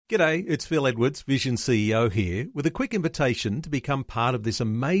G'day, it's Phil Edwards, Vision CEO here, with a quick invitation to become part of this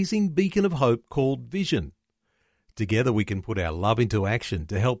amazing beacon of hope called Vision. Together we can put our love into action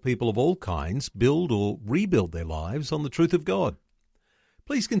to help people of all kinds build or rebuild their lives on the truth of God.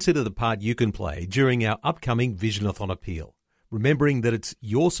 Please consider the part you can play during our upcoming Visionathon appeal, remembering that it's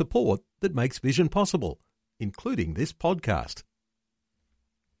your support that makes Vision possible, including this podcast.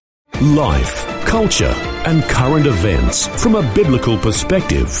 Life, culture, and current events from a biblical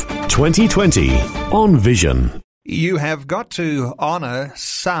perspective. 2020 on Vision. You have got to honour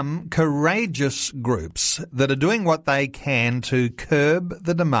some courageous groups that are doing what they can to curb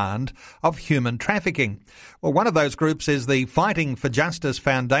the demand of human trafficking. Well, one of those groups is the Fighting for Justice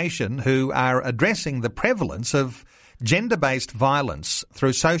Foundation, who are addressing the prevalence of gender-based violence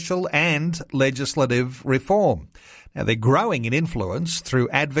through social and legislative reform. Now, they're growing in influence through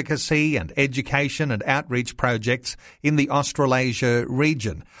advocacy and education and outreach projects in the Australasia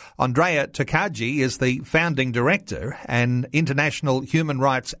region. Andrea Tokaji is the founding director, an international human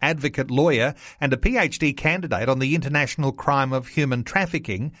rights advocate lawyer and a PhD candidate on the international crime of human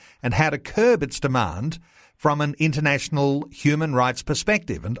trafficking and how to curb its demand from an international human rights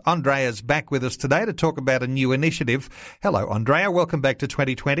perspective. And Andrea's back with us today to talk about a new initiative. Hello, Andrea. Welcome back to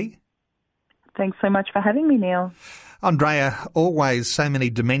 2020. Thanks so much for having me, Neil. Andrea, always so many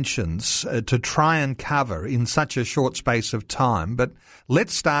dimensions to try and cover in such a short space of time. But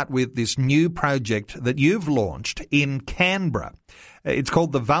let's start with this new project that you've launched in Canberra. It's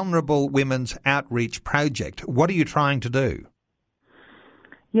called the Vulnerable Women's Outreach Project. What are you trying to do?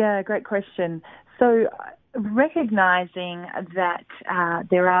 Yeah, great question. So recognising that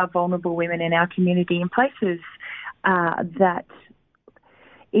there are vulnerable women in our community in places that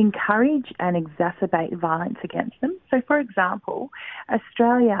encourage and exacerbate violence against them. So, for example,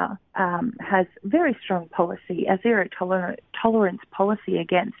 Australia has very strong policy, a zero tolerance policy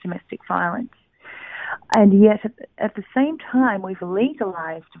against domestic violence. And yet, at the same time, we've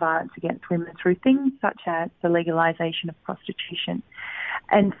legalised violence against women through things such as the legalisation of prostitution.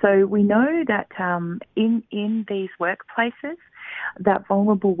 And so we know that in these workplaces, that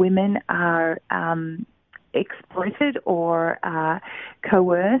vulnerable women are exploited or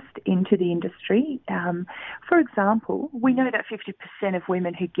coerced into the industry. For example, we know that 50% of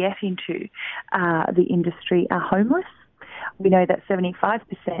women who get into the industry are homeless. We know that 75%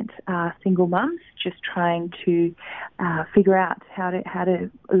 are single mums just trying to figure out how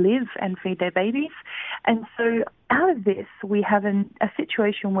to live and feed their babies. And so out of this, we have a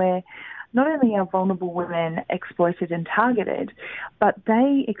situation where not only are vulnerable women exploited and targeted, but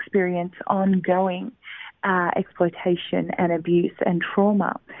they experience ongoing exploitation and abuse and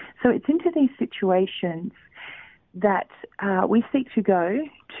trauma. So it's into these situations that we seek to go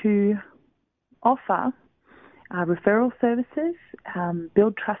to offer referral services,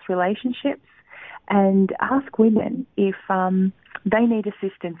 build trust relationships, and ask women if they need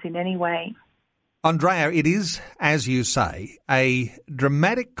assistance in any way. Andrea, it is, as you say, a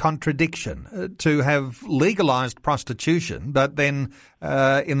dramatic contradiction to have legalised prostitution, but then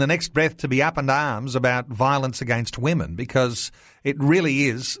in the next breath to be up in arms about violence against women, because it really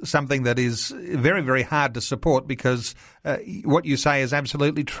is something that is very, very hard to support, because what you say is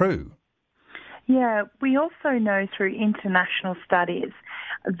absolutely true. Yeah, we also know through international studies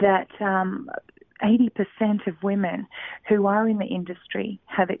that 80% of women who are in the industry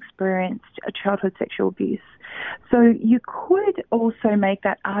have experienced a childhood sexual abuse. So you could also make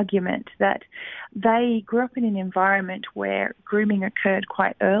that argument that they grew up in an environment where grooming occurred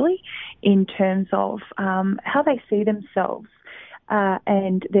quite early in terms of how they see themselves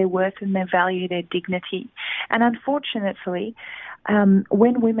and their worth and their value, their dignity. And unfortunately,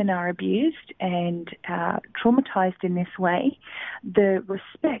 when women are abused and traumatized in this way, the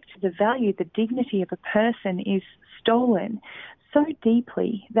respect, the value, the dignity of a person is stolen so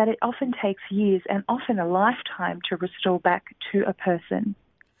deeply that it often takes years and often a lifetime to restore back to a person.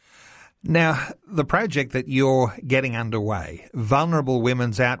 Now, the project that you're getting underway, Vulnerable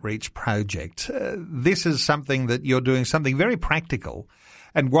Women's Outreach Project, this is something that you're doing, something very practical.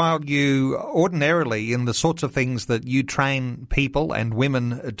 And while you ordinarily, in the sorts of things that you train people and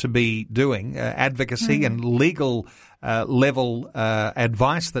women to be doing, advocacy and legal level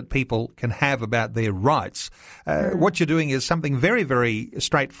advice that people can have about their rights, what you're doing is something very, very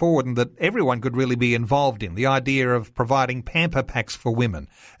straightforward and that everyone could really be involved in, the idea of providing pamper packs for women.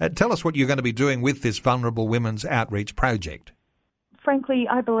 Tell us what you're going to be doing with this Vulnerable Women's Outreach Project. Frankly,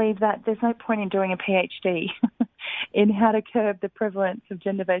 I believe that there's no point in doing a PhD in how to curb the prevalence of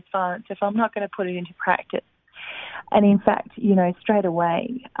gender-based violence if I'm not going to put it into practice. And in fact, straight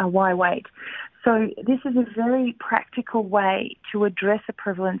away, why wait? So this is a very practical way to address the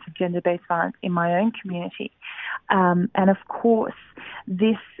prevalence of gender-based violence in my own community. And of course,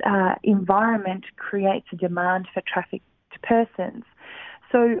 this environment creates a demand for trafficked persons.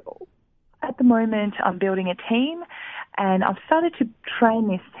 So at the moment, I'm building a team, and I've started to train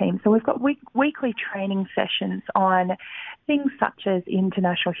this team. So we've got weekly training sessions on things such as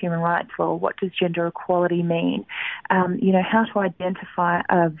international human rights law. What does gender equality mean? How to identify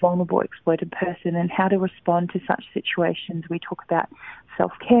a vulnerable, exploited person and how to respond to such situations. We talk about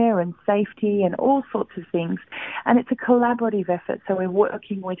self-care and safety and all sorts of things. And it's a collaborative effort. So we're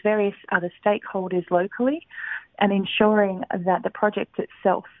working with various other stakeholders locally and ensuring that the project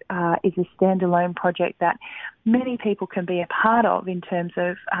itself is a standalone project that many people can be a part of in terms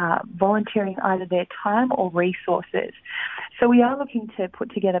of volunteering either their time or resources. So we are looking to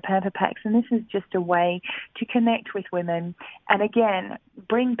put together pamper packs, and this is just a way to connect with women and, again,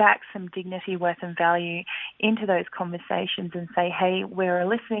 bring back some dignity, worth and value into those conversations and say, hey, we're a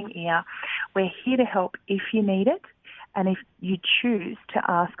listening ear. We're here to help if you need it, and if you choose to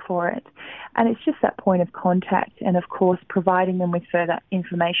ask for it. And it's just that point of contact and, of course, providing them with further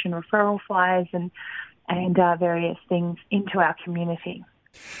information, referral flyers and various things into our community.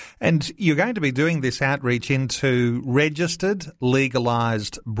 And you're going to be doing this outreach into registered,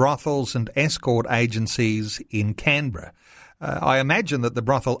 legalised brothels and escort agencies in Canberra. I imagine that the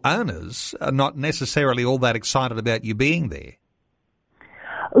brothel owners are not necessarily all that excited about you being there.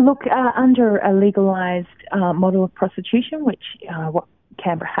 Look, under a legalised model of prostitution, which what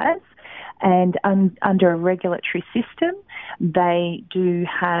Canberra has, and under a regulatory system, they do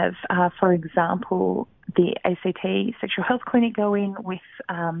have, for example, the ACT Sexual Health Clinic go in with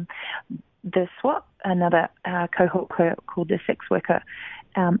the SWAP, another cohort called the Sex Worker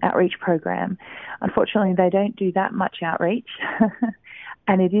Outreach Program. Unfortunately, they don't do that much outreach.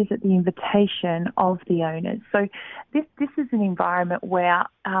 And it is at the invitation of the owners. So this is an environment where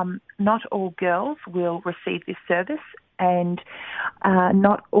not all girls will receive this service, and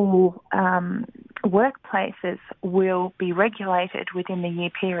not all workplaces will be regulated within the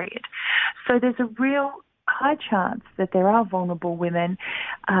year period. So there's a real high chance that there are vulnerable women,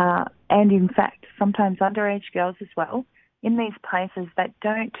 and in fact sometimes underage girls as well, in these places that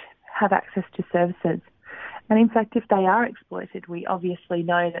don't have access to services. And in fact, if they are exploited, we obviously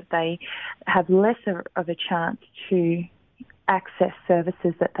know that they have lesser of a chance to access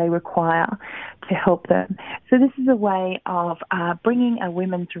services that they require to help them. So this is a way of bringing a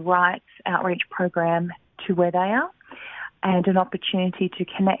women's rights outreach program to where they are, and an opportunity to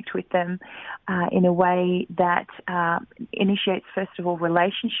connect with them in a way that initiates, first of all,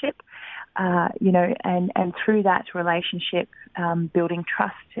 relationship, and through that relationship, building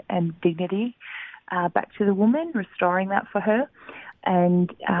trust and dignity back to the woman, restoring that for her,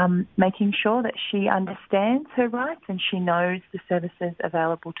 and making sure that she understands her rights and she knows the services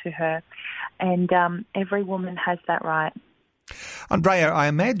available to her. And every woman has that right. Andrea, I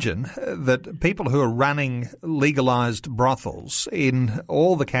imagine that people who are running legalised brothels in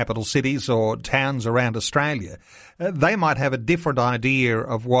all the capital cities or towns around Australia, they might have a different idea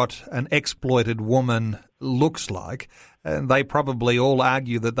of what an exploited woman looks like. And they probably all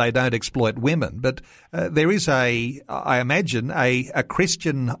argue that they don't exploit women. But there is I imagine, a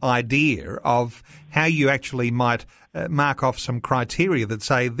Christian idea of how you actually might mark off some criteria that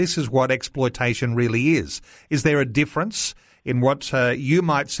say this is what exploitation really is. Is there a difference in what you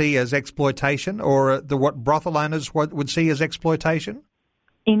might see as exploitation or what brothel owners would see as exploitation?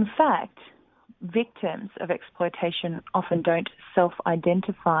 In fact, victims of exploitation often don't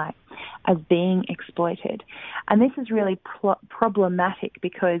self-identify as being exploited. And this is really problematic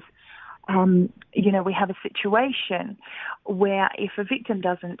because, we have a situation where if a victim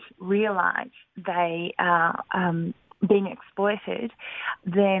doesn't realise they are being exploited,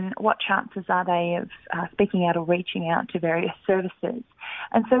 then what chances are they of speaking out or reaching out to various services?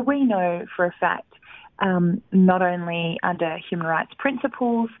 And so we know for a fact, not only under human rights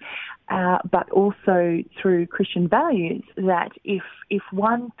principles, but also through Christian values, that if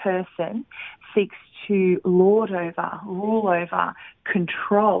one person seeks to rule over,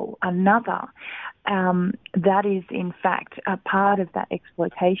 control another, that is in fact a part of that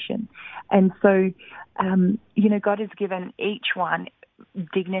exploitation. And so, God has given each one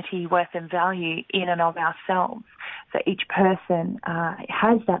dignity, worth and value in and of ourselves. So each person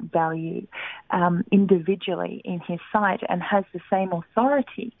has that value individually in his sight and has the same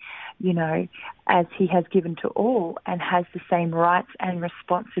authority, as he has given to all, and has the same rights and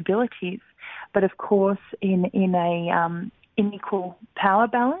responsibilities. But of course, in a unequal power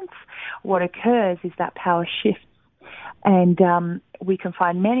balance, what occurs is that power shifts And we can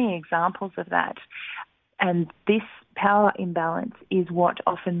find many examples of that. And this power imbalance is what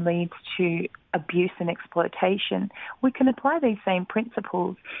often leads to abuse and exploitation. We can apply these same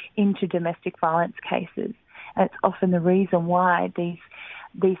principles into domestic violence cases. And it's often the reason why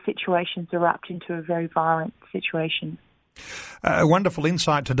these situations erupt into a very violent situation. A wonderful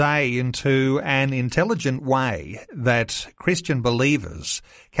insight today into an intelligent way that Christian believers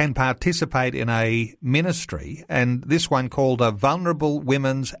can participate in a ministry, and this one called a Vulnerable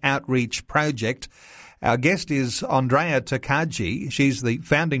Women's Outreach Project. Our guest is Andrea Tokaji. She's the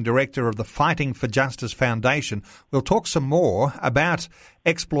founding director of the Fighting for Justice Foundation. We'll talk some more about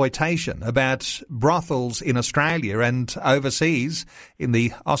exploitation, about brothels in Australia and overseas in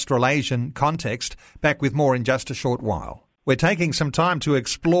the Australasian context. Back with more in just a short while. We're taking some time to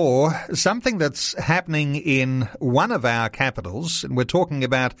explore something that's happening in one of our capitals, and we're talking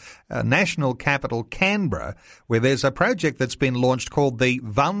about national capital Canberra, where there's a project that's been launched called the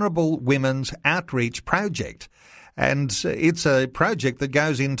Vulnerable Women's Outreach Project. And it's a project that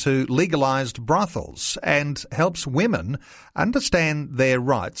goes into legalised brothels and helps women understand their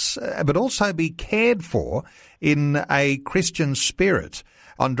rights, but also be cared for in a Christian spirit.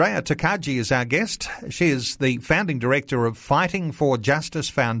 Andrea Tokaji is our guest. She is the founding director of Fighting for Justice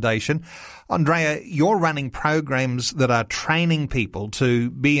Foundation. Andrea, you're running programs that are training people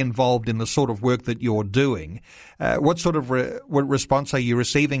to be involved in the sort of work that you're doing. What sort of response are you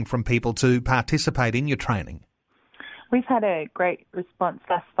receiving from people to participate in your training? We've had a great response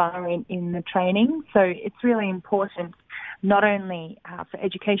thus far in the training, so it's really important not only for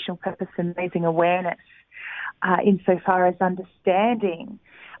educational purpose and raising awareness insofar as understanding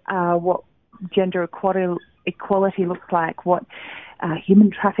what gender equality looks like, what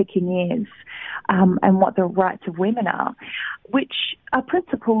human trafficking is, and what the rights of women are, which are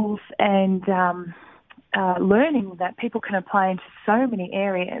principles and learning that people can apply into so many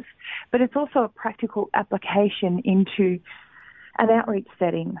areas, but it's also a practical application into an outreach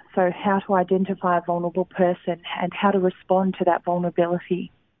setting. So how to identify a vulnerable person and how to respond to that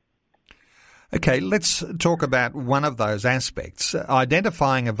vulnerability. Okay, let's talk about one of those aspects.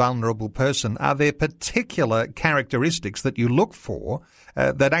 Identifying a vulnerable person, are there particular characteristics that you look for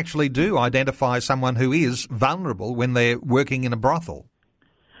that actually do identify someone who is vulnerable when they're working in a brothel?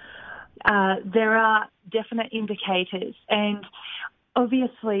 There are definite indicators, and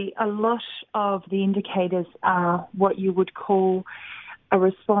obviously a lot of the indicators are what you would call a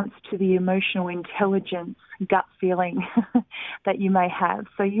response to the emotional intelligence, gut feeling that you may have.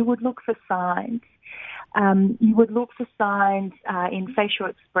 So you would look for signs. You would look for signs in facial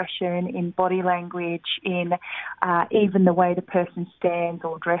expression, in body language, in even the way the person stands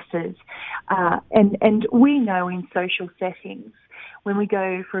or dresses. And we know in social settings, when we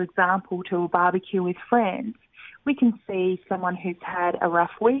go, for example, to a barbecue with friends, we can see someone who's had a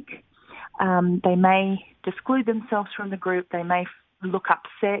rough week. They may exclude themselves from the group. They may look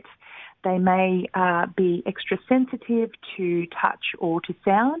upset. They may be extra sensitive to touch or to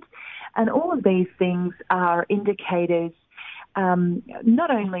sound. And all of these things are indicators not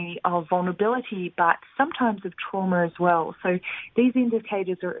only of vulnerability, but sometimes of trauma as well. So these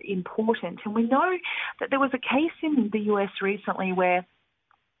indicators are important. And we know that there was a case in the US recently where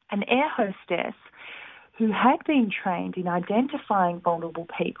an air hostess who had been trained in identifying vulnerable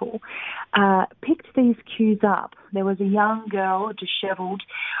people, picked these cues up. There was a young girl, dishevelled,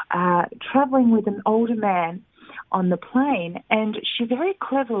 travelling with an older man on the plane, and she very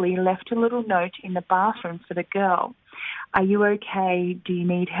cleverly left a little note in the bathroom for the girl. Are you okay? Do you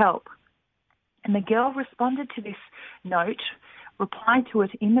need help? And the girl responded to this note, replied to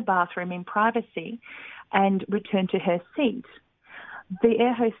it in the bathroom in privacy, and returned to her seat. The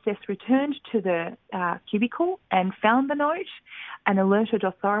air hostess returned to the cubicle and found the note and alerted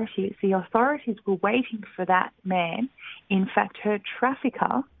authorities. The authorities were waiting for that man, in fact her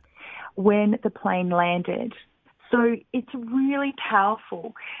trafficker, when the plane landed. So it's really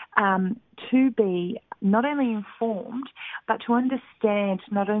powerful to be not only informed, but to understand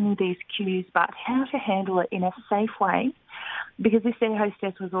not only these cues, but how to handle it in a safe way, because this air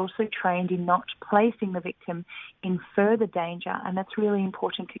hostess was also trained in not placing the victim in further danger, and that's really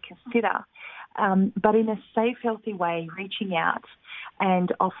important to consider, but in a safe, healthy way, reaching out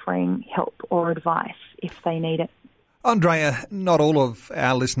and offering help or advice if they need it. Andrea, not all of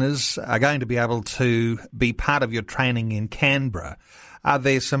our listeners are going to be able to be part of your training in Canberra. Are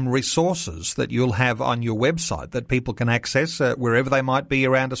there some resources that you'll have on your website that people can access wherever they might be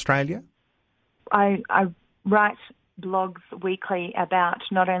around Australia? I write blogs weekly about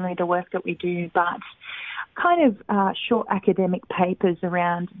not only the work that we do, but kind of short academic papers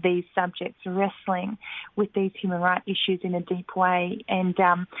around these subjects, wrestling with these human rights issues in a deep way. And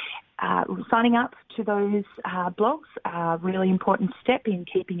signing up to those blogs are a really important step in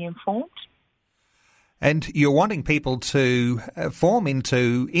keeping you informed. And you're wanting people to form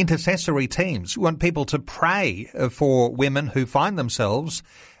into intercessory teams. You want people to pray for women who find themselves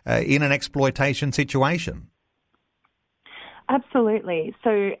in an exploitation situation. Absolutely.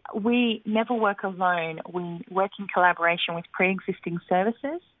 So we never work alone. We work in collaboration with pre-existing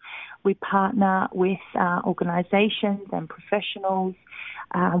services. We partner with organisations and professionals.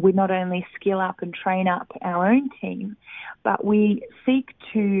 We not only skill up and train up our own team, but we seek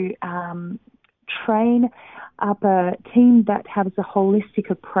to train up a team that has a holistic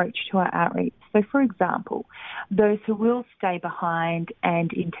approach to our outreach. So, for example, those who will stay behind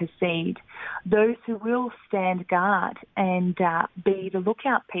and intercede, those who will stand guard and be the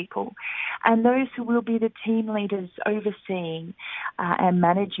lookout people, and those who will be the team leaders overseeing and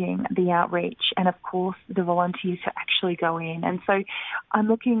managing the outreach, and of course the volunteers who actually go in. And so I'm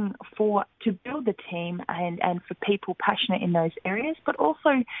looking to build the team and for people passionate in those areas, but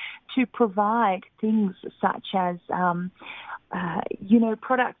also to provide things such as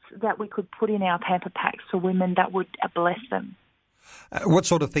products that we could put in our pamper packs for women that would bless them. What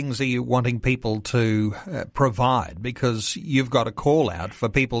sort of things are you wanting people to provide? Because you've got a call out for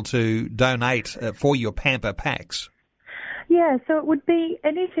people to donate for your pamper packs. Yeah, so it would be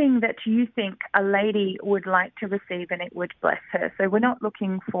anything that you think a lady would like to receive and it would bless her. So we're not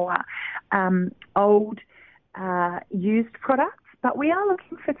looking for old, used products, but we are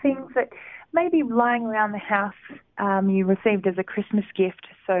looking for things that maybe lying around the house you received as a Christmas gift.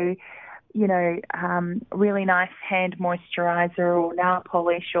 So, really nice hand moisturiser or nail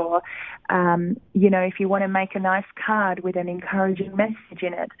polish or, if you want to make a nice card with an encouraging message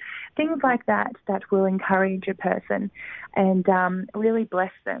in it. Things like that will encourage a person and really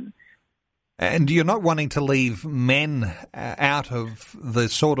bless them. And you're not wanting to leave men out of the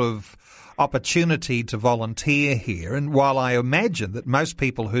sort of opportunity to volunteer here. And while I imagine that most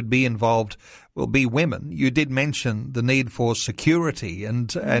people who'd be involved will be women, you did mention the need for security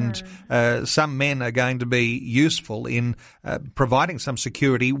and some men are going to be useful in providing some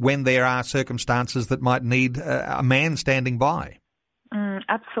security when there are circumstances that might need a man standing by.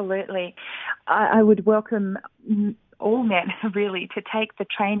 Absolutely. I would welcome all men, really, to take the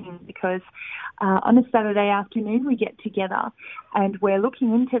training because on a Saturday afternoon we get together and we're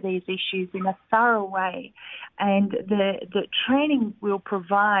looking into these issues in a thorough way. And the training will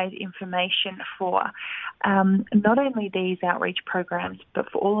provide information for not only these outreach programs,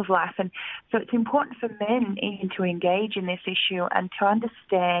 but for all of life. And so it's important for men even to engage in this issue and to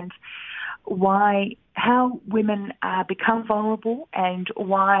understand how women become vulnerable and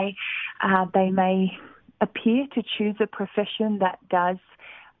why they may appear to choose a profession that does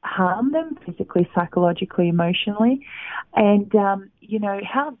harm them physically, psychologically, emotionally, and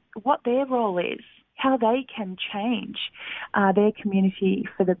what their role is, how they can change their community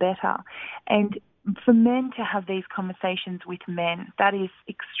for the better. And for men to have these conversations with men, that is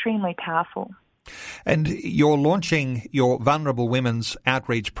extremely powerful. And you're launching your Vulnerable Women's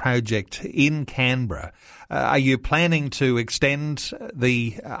Outreach Project in Canberra. Are you planning to extend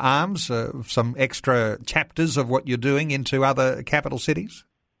the arms of some extra chapters of what you're doing into other capital cities?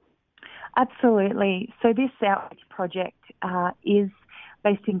 Absolutely. So this outreach project is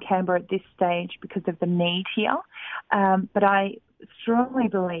based in Canberra at this stage because of the need here. But I strongly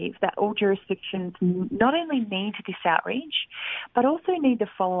believe that all jurisdictions not only need this outreach, but also need the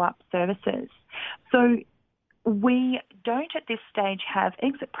follow-up services. So we don't at this stage have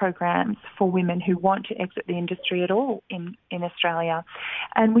exit programs for women who want to exit the industry at all in Australia.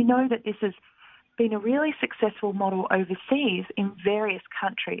 And we know that this has been a really successful model overseas in various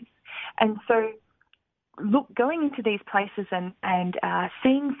countries. And so going into these places and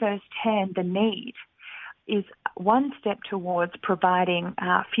seeing firsthand the need is one step towards providing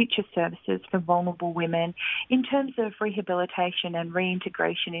future services for vulnerable women in terms of rehabilitation and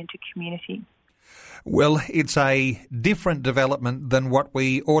reintegration into community. Well, it's a different development than what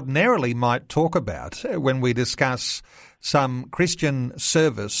we ordinarily might talk about when we discuss some Christian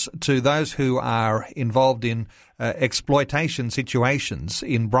service to those who are involved in exploitation situations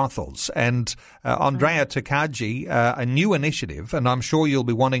in brothels. And Andrea Tokaji, a new initiative, and I'm sure you'll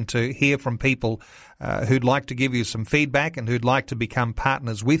be wanting to hear from people who'd like to give you some feedback and who'd like to become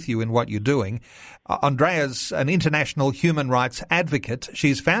partners with you in what you're doing. Andrea's an international human rights advocate.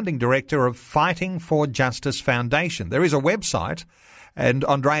 She's founding director of Fighting for Justice Foundation. There is a website, And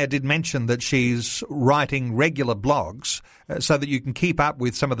Andrea did mention that she's writing regular blogs so that you can keep up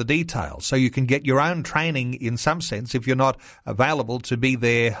with some of the details, so you can get your own training in some sense if you're not available to be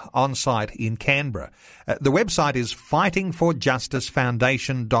there on site in Canberra. The website is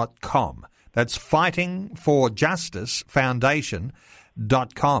fightingforjusticefoundation.com. That's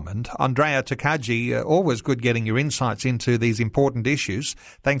fightingforjusticefoundation.com. And Andrea Tokaji, always good getting your insights into these important issues.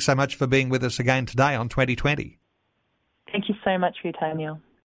 Thanks so much for being with us again today on 2020. Thank you so much for your time, Neil.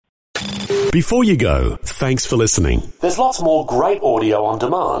 Before you go, thanks for listening. There's lots more great audio on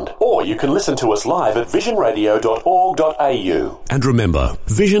demand, or you can listen to us live at visionradio.org.au. And remember,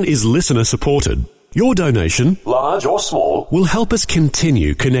 Vision is listener supported. Your donation, large or small, will help us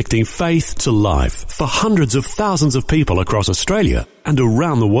continue connecting faith to life for hundreds of thousands of people across Australia and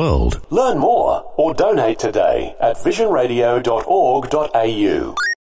around the world. Learn more or donate today at visionradio.org.au.